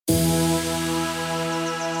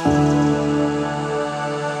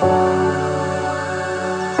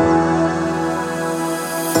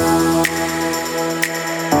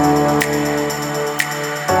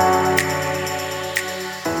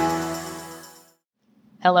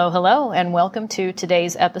Hello, and welcome to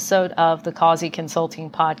today's episode of the Causey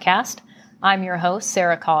Consulting Podcast. I'm your host,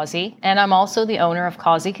 Sarah Causey, and I'm also the owner of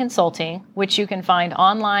Causey Consulting, which you can find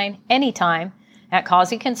online anytime at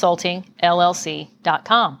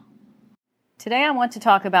causeyconsultingllc.com. Today I want to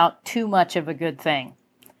talk about too much of a good thing.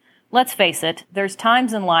 Let's face it, there's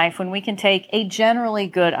times in life when we can take a generally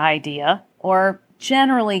good idea or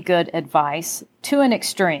generally good advice to an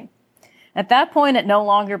extreme. At that point, it no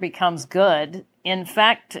longer becomes good. In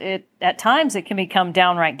fact, at times it can become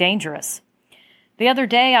downright dangerous. The other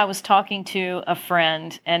day, I was talking to a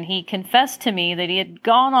friend, and he confessed to me that he had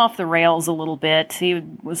gone off the rails a little bit. He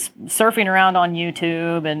was surfing around on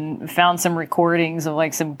YouTube and found some recordings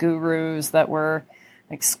of some gurus that were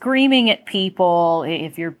screaming at people.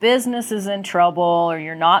 If your business is in trouble or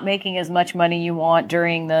you're not making as much money you want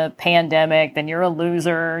during the pandemic, then you're a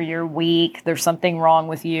loser, you're weak, there's something wrong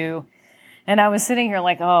with you. And I was sitting here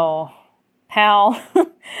oh, pal,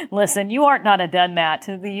 listen, you aren't not have done that.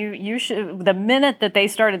 You should, the minute that they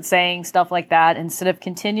started saying stuff like that, instead of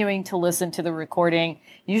continuing to listen to the recording,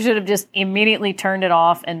 you should have just immediately turned it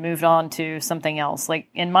off and moved on to something else.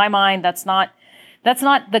 In my mind, that's not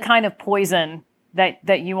the kind of poison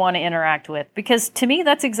that you want to interact with, because to me,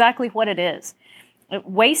 that's exactly what it is.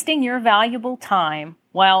 Wasting your valuable time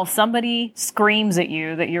while somebody screams at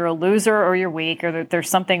you that you're a loser or you're weak or that there's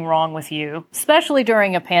something wrong with you, especially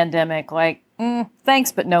during a pandemic,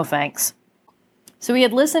 thanks, but no thanks. So he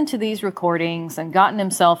had listened to these recordings and gotten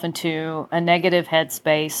himself into a negative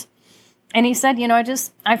headspace. And he said,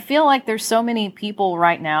 I feel like there's so many people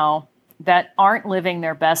right now that aren't living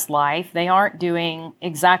their best life. They aren't doing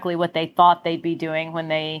exactly what they thought they'd be doing when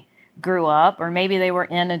they grew up, or maybe they were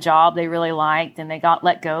in a job they really liked and they got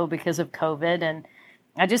let go because of COVID. And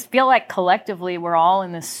I just feel like collectively we're all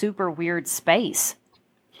in this super weird space.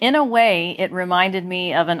 In a way, it reminded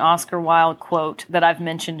me of an Oscar Wilde quote that I've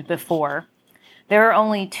mentioned before. There are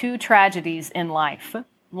only two tragedies in life.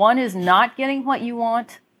 One is not getting what you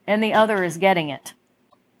want, and the other is getting it.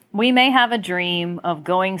 We may have a dream of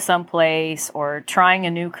going someplace or trying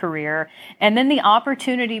a new career, and then the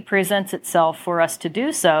opportunity presents itself for us to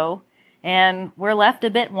do so, and we're left a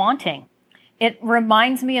bit wanting. It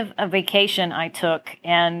reminds me of a vacation I took,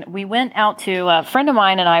 and we went out to, a friend of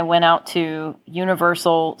mine and I went out to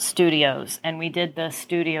Universal Studios, and we did the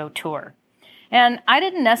studio tour. And I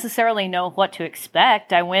didn't necessarily know what to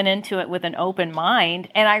expect. I went into it with an open mind,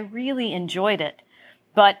 and I really enjoyed it.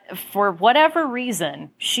 But for whatever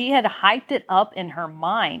reason, she had hyped it up in her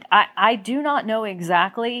mind. I do not know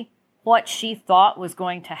exactly what she thought was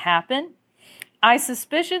going to happen. I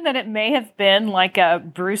suspicion that it may have been like a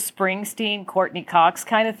Bruce Springsteen, Courtney Cox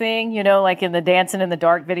kind of thing, like in the Dancing in the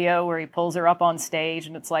Dark video where he pulls her up on stage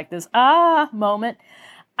and it's like this moment.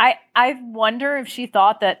 I wonder if she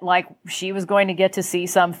thought that she was going to get to see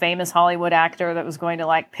some famous Hollywood actor that was going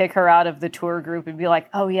to pick her out of the tour group and be like,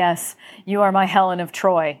 oh yes, you are my Helen of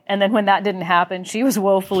Troy. And then when that didn't happen, she was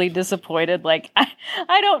woefully disappointed.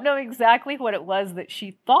 I don't know exactly what it was that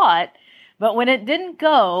she thought, but when it didn't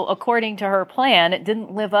go according to her plan, it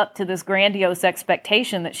didn't live up to this grandiose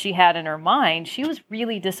expectation that she had in her mind. She was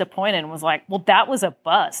really disappointed and was like, well, that was a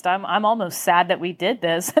bust. I'm almost sad that we did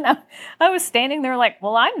this. And I was standing there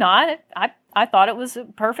well, I'm not. I thought it was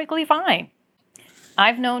perfectly fine.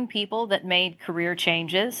 I've known people that made career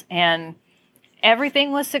changes and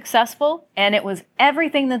everything was successful and it was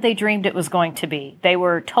everything that they dreamed it was going to be. They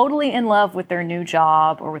were totally in love with their new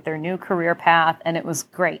job or with their new career path, and it was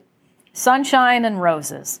great. Sunshine and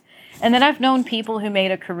roses. And then I've known people who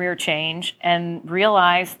made a career change and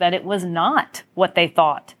realized that it was not what they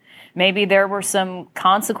thought. Maybe there were some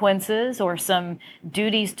consequences or some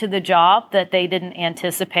duties to the job that they didn't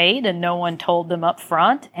anticipate and no one told them up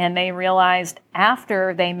front. And they realized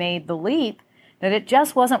after they made the leap that it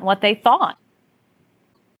just wasn't what they thought.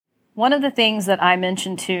 One of the things that I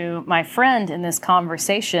mentioned to my friend in this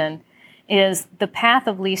conversation is the path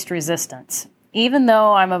of least resistance. Even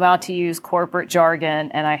though I'm about to use corporate jargon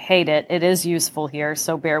and I hate it, it is useful here,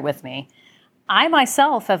 so bear with me. I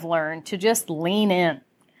myself have learned to just lean in.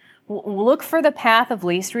 Look for the path of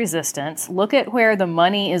least resistance. Look at where the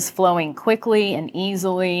money is flowing quickly and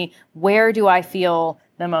easily. Where do I feel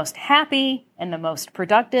the most happy and the most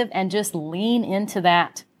productive? And just lean into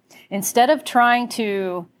that. Instead of trying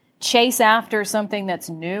to chase after something that's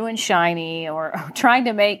new and shiny or trying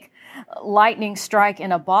to make lightning strike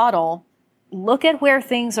in a bottle, look at where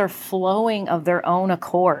things are flowing of their own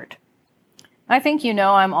accord. I think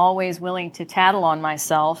I'm always willing to tattle on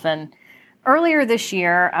myself. And earlier this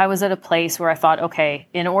year, I was at a place where I thought, okay,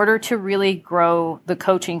 in order to really grow the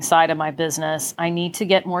coaching side of my business, I need to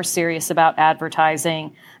get more serious about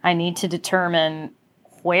advertising. I need to determine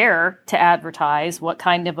where to advertise, what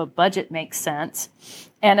kind of a budget makes sense.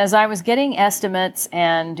 And as I was getting estimates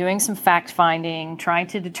and doing some fact finding, trying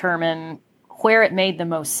to determine where it made the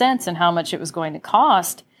most sense and how much it was going to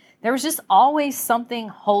cost, there was just always something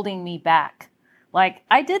holding me back. Like,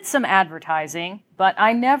 I did some advertising, but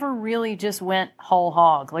I never really just went whole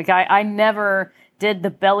hog. Like, I never did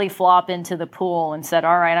the belly flop into the pool and said,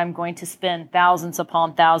 all right, I'm going to spend thousands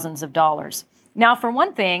upon thousands of dollars. Now, for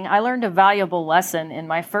one thing, I learned a valuable lesson in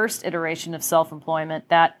my first iteration of self-employment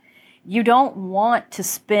that you don't want to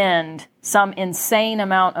spend some insane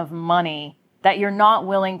amount of money that you're not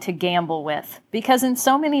willing to gamble with. Because in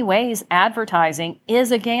so many ways, advertising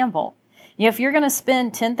is a gamble. If you're going to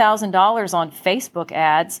spend $10,000 on Facebook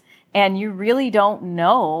ads and you really don't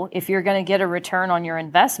know if you're going to get a return on your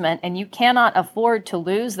investment and you cannot afford to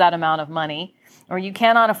lose that amount of money, or you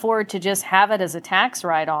cannot afford to just have it as a tax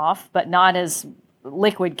write-off, but not as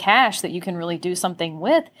liquid cash that you can really do something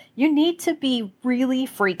with, you need to be really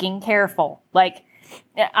freaking careful. Like,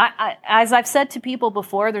 as I've said to people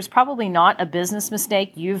before, there's probably not a business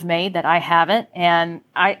mistake you've made that I haven't, and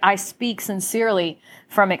I speak sincerely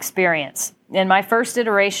from experience. In my first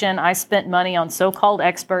iteration, I spent money on so-called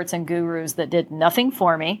experts and gurus that did nothing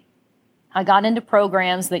for me. I got into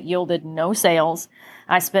programs that yielded no sales.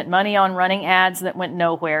 I spent money on running ads that went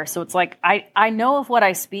nowhere. So it's like I know of what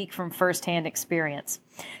I speak from firsthand experience.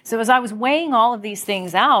 So as I was weighing all of these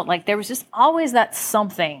things out, like there was just always that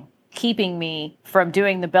something keeping me from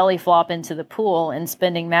doing the belly flop into the pool and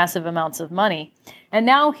spending massive amounts of money. And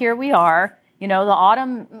now here we are. You know, the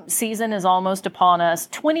autumn season is almost upon us.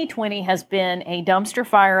 2020 has been a dumpster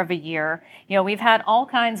fire of a year. You know, we've had all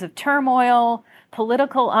kinds of turmoil,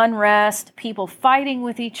 political unrest, people fighting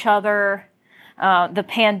with each other, the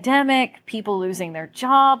pandemic, people losing their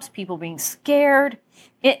jobs, people being scared.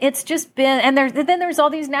 It's just been, and then there's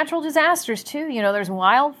all these natural disasters too. You know, there's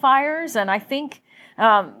wildfires, and I think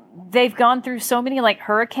they've gone through so many like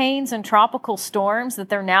hurricanes and tropical storms that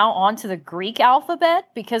they're now onto the Greek alphabet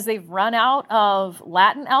because they've run out of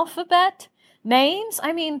Latin alphabet names.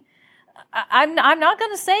 I mean, I'm not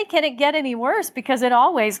going to say can it get any worse, because it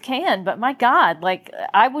always can. But my God, like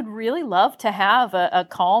I would really love to have a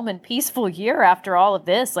calm and peaceful year after all of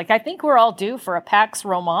this. Like I think we're all due for a Pax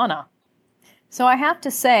Romana. So I have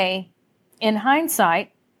to say, in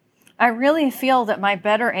hindsight, I really feel that my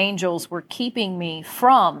better angels were keeping me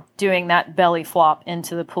from doing that belly flop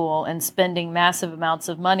into the pool and spending massive amounts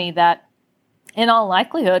of money that, in all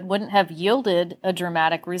likelihood, wouldn't have yielded a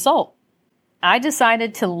dramatic result. I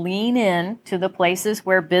decided to lean in to the places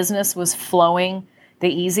where business was flowing the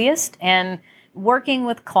easiest and working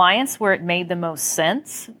with clients where it made the most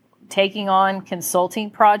sense, taking on consulting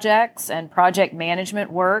projects and project management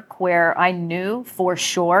work where I knew for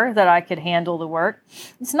sure that I could handle the work.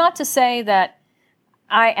 It's not to say that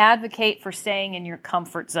I advocate for staying in your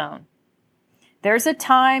comfort zone. There's a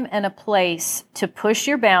time and a place to push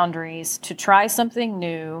your boundaries, to try something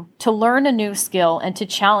new, to learn a new skill, and to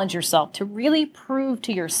challenge yourself, to really prove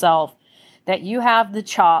to yourself that you have the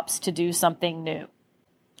chops to do something new.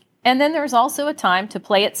 And then there's also a time to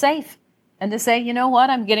play it safe and to say, you know what,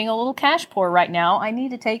 I'm getting a little cash poor right now. I need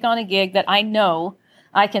to take on a gig that I know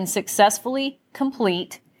I can successfully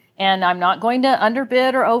complete, and I'm not going to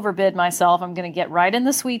underbid or overbid myself. I'm going to get right in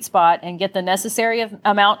the sweet spot and get the necessary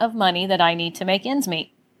amount of money that I need to make ends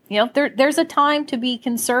meet. You know, there's a time to be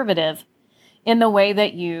conservative in the way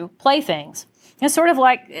that you play things. It's sort of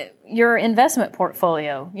like your investment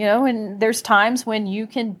portfolio, you know, and there's times when you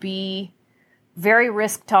can be very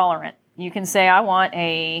risk tolerant. You can say, I want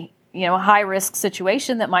a high risk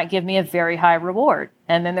situation that might give me a very high reward.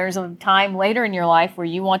 And then there's a time later in your life where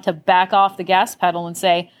you want to back off the gas pedal and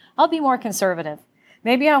say, I'll be more conservative.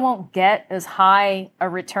 Maybe I won't get as high a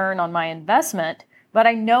return on my investment, but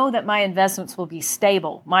I know that my investments will be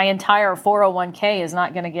stable. My entire 401k is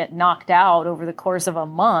not going to get knocked out over the course of a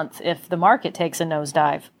month if the market takes a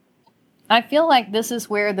nosedive. I feel like this is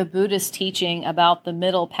where the Buddhist teaching about the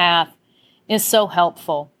middle path is so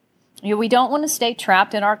helpful. You know, we don't want to stay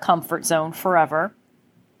trapped in our comfort zone forever,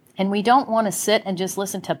 and we don't want to sit and just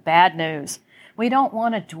listen to bad news. We don't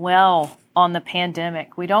want to dwell on the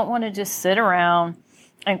pandemic. We don't want to just sit around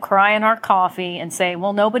and cry in our coffee and say,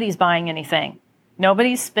 well, nobody's buying anything.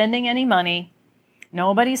 Nobody's spending any money.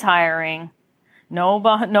 Nobody's hiring.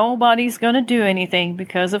 Nobody's going to do anything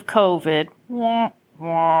because of COVID. Wah,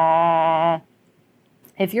 wah.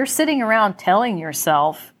 If you're sitting around telling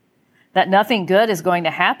yourself that nothing good is going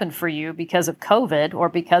to happen for you because of COVID, or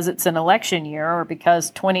because it's an election year, or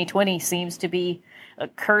because 2020 seems to be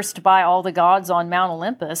cursed by all the gods on Mount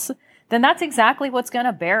Olympus, then that's exactly what's going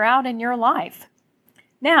to bear out in your life.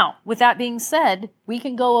 Now, with that being said, we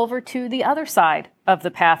can go over to the other side of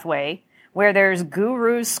the pathway where there's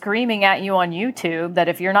gurus screaming at you on YouTube that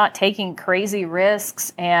if you're not taking crazy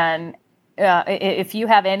risks and if you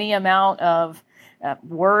have any amount of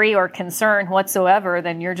worry or concern whatsoever,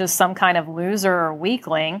 then you're just some kind of loser or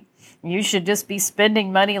weakling. You should just be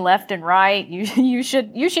spending money left and right. You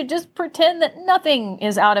should just pretend that nothing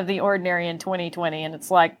is out of the ordinary in 2020. And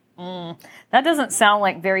it's like, that doesn't sound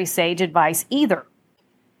like very sage advice either.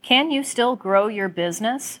 Can you still grow your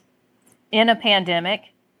business in a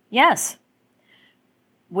pandemic? Yes.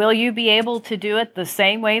 Will you be able to do it the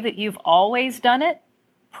same way that you've always done it?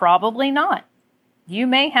 Probably not. You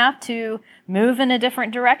may have to move in a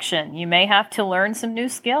different direction. You may have to learn some new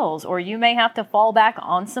skills, or you may have to fall back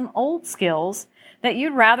on some old skills that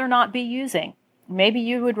you'd rather not be using. Maybe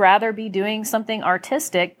you would rather be doing something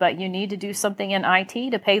artistic, but you need to do something in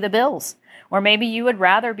IT to pay the bills. Or maybe you would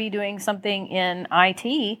rather be doing something in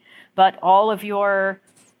IT, but all of your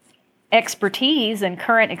expertise and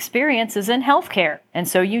current experience is in healthcare. And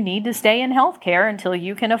so you need to stay in healthcare until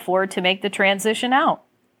you can afford to make the transition out.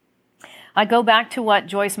 I go back to what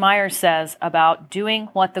Joyce Meyer says about doing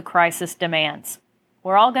what the crisis demands.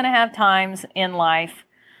 We're all going to have times in life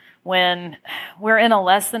when we're in a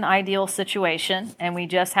less than ideal situation and we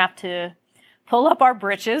just have to pull up our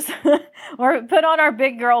britches or put on our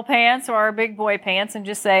big girl pants or our big boy pants and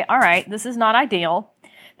just say, all right, this is not ideal.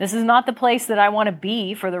 This is not the place that I want to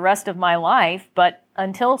be for the rest of my life. But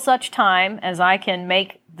until such time as I can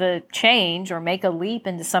make the change or make a leap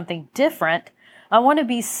into something different, I want to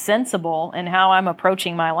be sensible in how I'm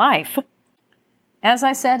approaching my life. As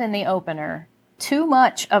I said in the opener, too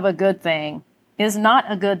much of a good thing is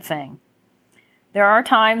not a good thing. There are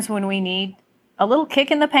times when we need a little kick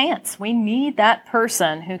in the pants. We need that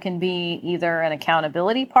person who can be either an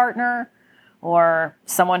accountability partner or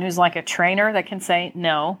someone who's like a trainer that can say,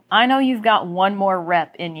 no, I know you've got one more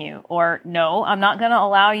rep in you, or no, I'm not going to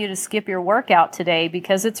allow you to skip your workout today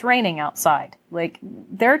because it's raining outside. Like,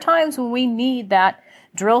 there are times when we need that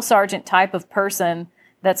drill sergeant type of person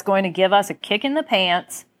that's going to give us a kick in the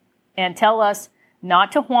pants and tell us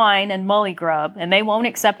not to whine and mully grub, and they won't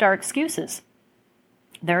accept our excuses.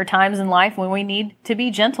 There are times in life when we need to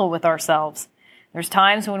be gentle with ourselves. There's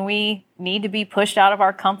times when we need to be pushed out of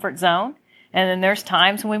our comfort zone. And then there's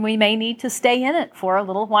times when we may need to stay in it for a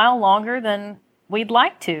little while longer than we'd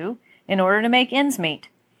like to in order to make ends meet.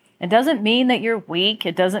 It doesn't mean that you're weak.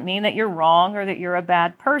 It doesn't mean that you're wrong or that you're a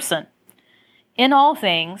bad person. In all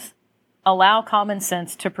things, allow common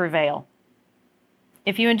sense to prevail.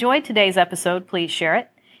 If you enjoyed today's episode, please share it.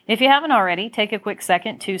 If you haven't already, take a quick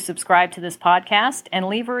second to subscribe to this podcast and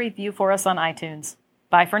leave a review for us on iTunes.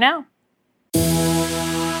 Bye for now.